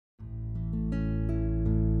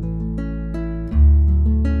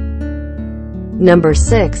Number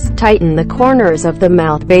 6. Tighten the corners of the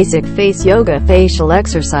mouth. Basic face yoga facial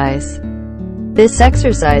exercise. This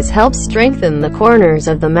exercise helps strengthen the corners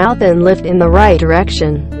of the mouth and lift in the right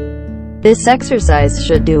direction. This exercise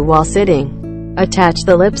should do while sitting. Attach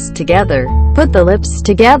the lips together. Put the lips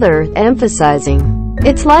together, emphasizing.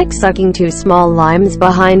 It's like sucking two small limes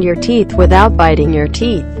behind your teeth without biting your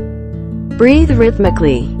teeth. Breathe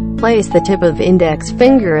rhythmically. Place the tip of index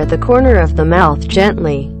finger at the corner of the mouth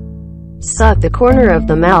gently. Suck the corner of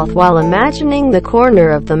the mouth while imagining the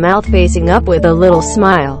corner of the mouth facing up with a little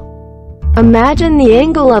smile. Imagine the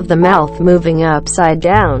angle of the mouth moving upside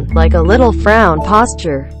down, like a little frown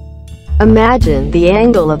posture. Imagine the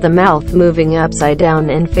angle of the mouth moving upside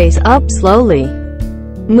down and face up slowly.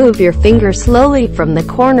 Move your finger slowly from the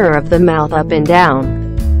corner of the mouth up and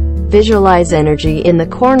down. Visualize energy in the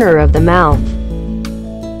corner of the mouth.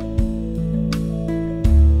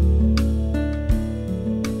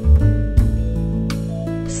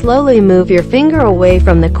 Slowly move your finger away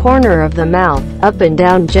from the corner of the mouth, up and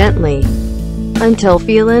down gently, until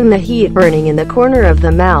feeling the heat burning in the corner of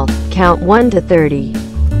the mouth. Count 1 to 30.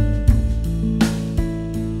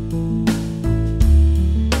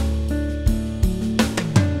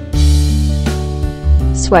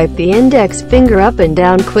 Swipe the index finger up and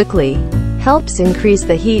down quickly. Helps increase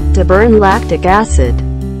the heat to burn lactic acid.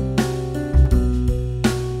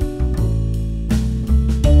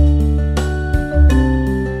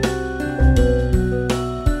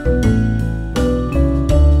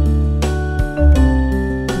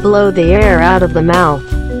 Blow the air out of the mouth.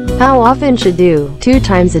 How often should do? 2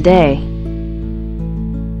 times a day.